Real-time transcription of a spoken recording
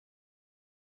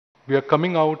We are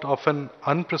coming out of an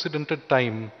unprecedented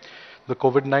time. The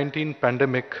COVID-19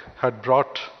 pandemic had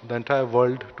brought the entire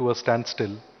world to a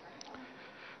standstill.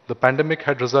 The pandemic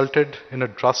had resulted in a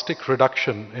drastic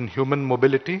reduction in human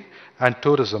mobility and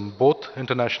tourism, both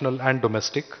international and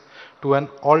domestic, to an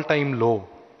all-time low.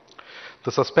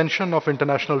 The suspension of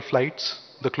international flights,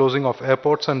 the closing of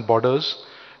airports and borders,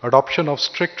 adoption of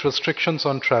strict restrictions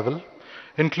on travel,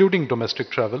 including domestic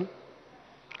travel,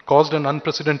 caused an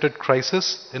unprecedented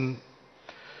crisis in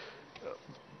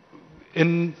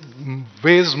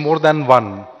ways more than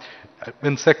one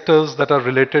in sectors that are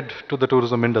related to the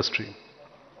tourism industry.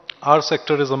 Our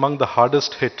sector is among the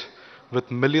hardest hit with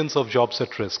millions of jobs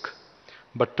at risk.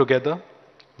 But together,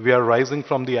 we are rising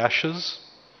from the ashes.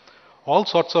 All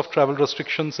sorts of travel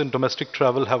restrictions in domestic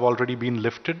travel have already been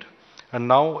lifted, and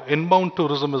now inbound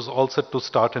tourism is all set to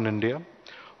start in India.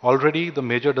 Already, the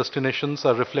major destinations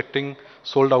are reflecting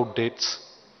sold out dates.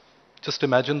 Just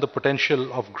imagine the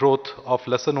potential of growth of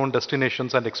lesser known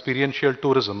destinations and experiential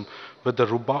tourism with the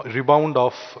rebound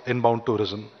of inbound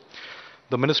tourism.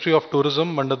 The Ministry of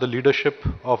Tourism, under the leadership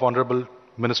of Honorable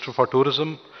Minister for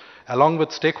Tourism, along with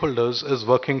stakeholders, is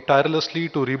working tirelessly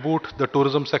to reboot the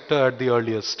tourism sector at the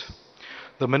earliest.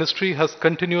 The ministry has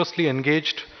continuously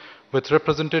engaged with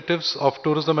representatives of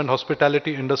tourism and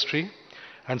hospitality industry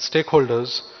and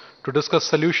stakeholders to discuss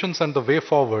solutions and the way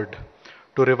forward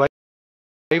to revive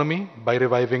the economy by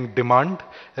reviving demand,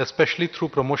 especially through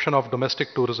promotion of domestic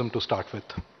tourism to start with.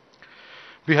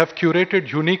 We have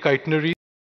curated unique itineraries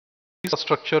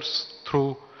structures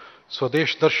through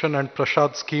Swadesh Darshan and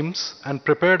Prasad schemes and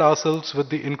prepared ourselves with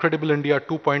the Incredible India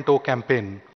 2.0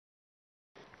 campaign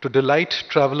to delight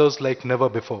travelers like never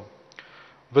before.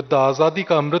 With the Azadi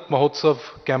Ka Amrit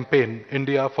Mahotsav campaign,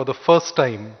 India for the first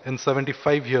time in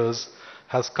 75 years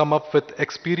has come up with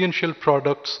experiential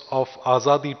products of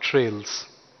Azadi trails.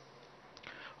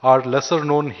 Our lesser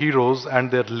known heroes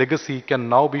and their legacy can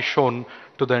now be shown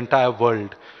to the entire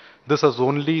world. This has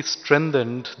only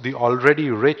strengthened the already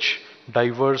rich,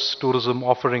 diverse tourism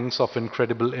offerings of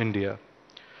Incredible India.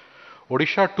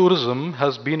 Odisha tourism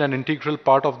has been an integral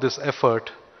part of this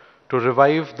effort to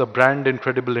revive the brand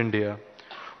Incredible India.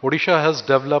 Odisha has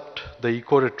developed the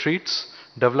eco-retreats,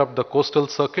 developed the coastal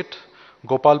circuit,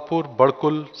 Gopalpur,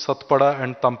 Badkul, Satpada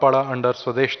and Tampada under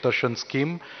Swadesh Darshan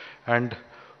scheme, and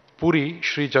Puri,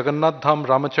 Sri Jagannath Dham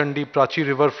Ramachandi Prachi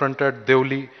riverfront at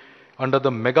Deoli under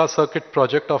the mega circuit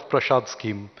project of Prasad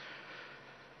scheme.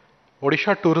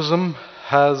 Odisha tourism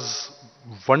has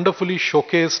wonderfully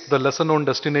showcased the lesser known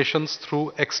destinations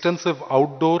through extensive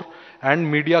outdoor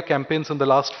and media campaigns in the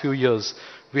last few years.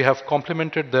 We have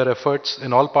complemented their efforts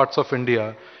in all parts of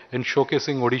India in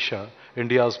showcasing Odisha,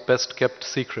 India's best kept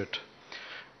secret.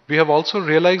 We have also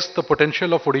realized the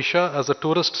potential of Odisha as a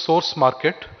tourist source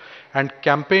market and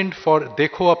campaigned for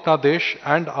Dekho Apna Desh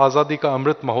and Azadi Ka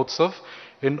Amrit Mahotsav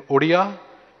in Odia,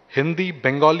 Hindi,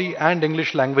 Bengali and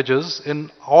English languages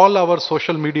in all our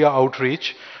social media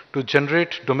outreach to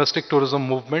generate domestic tourism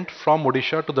movement from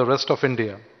Odisha to the rest of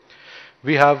India.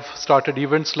 We have started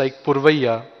events like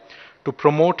Purvaiya to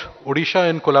promote Odisha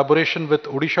in collaboration with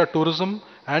Odisha tourism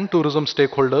and tourism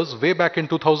stakeholders way back in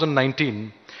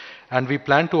 2019, and we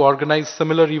plan to organize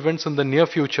similar events in the near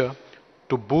future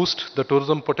to boost the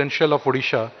tourism potential of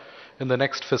Odisha in the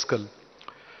next fiscal.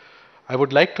 I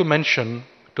would like to mention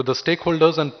to the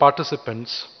stakeholders and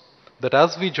participants that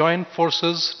as we join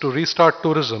forces to restart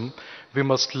tourism, we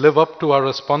must live up to our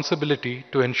responsibility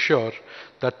to ensure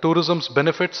that tourism's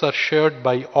benefits are shared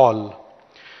by all.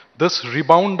 This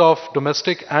rebound of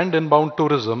domestic and inbound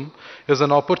tourism is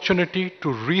an opportunity to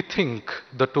rethink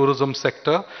the tourism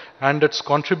sector and its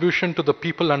contribution to the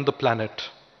people and the planet.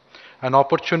 An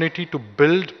opportunity to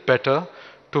build better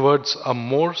towards a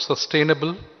more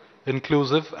sustainable,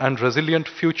 inclusive and resilient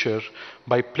future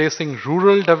by placing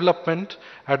rural development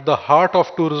at the heart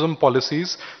of tourism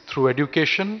policies through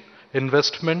education,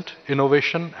 investment,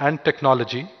 innovation and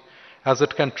technology, as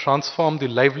it can transform the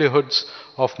livelihoods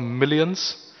of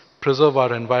millions, preserve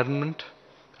our environment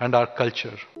and our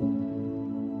culture.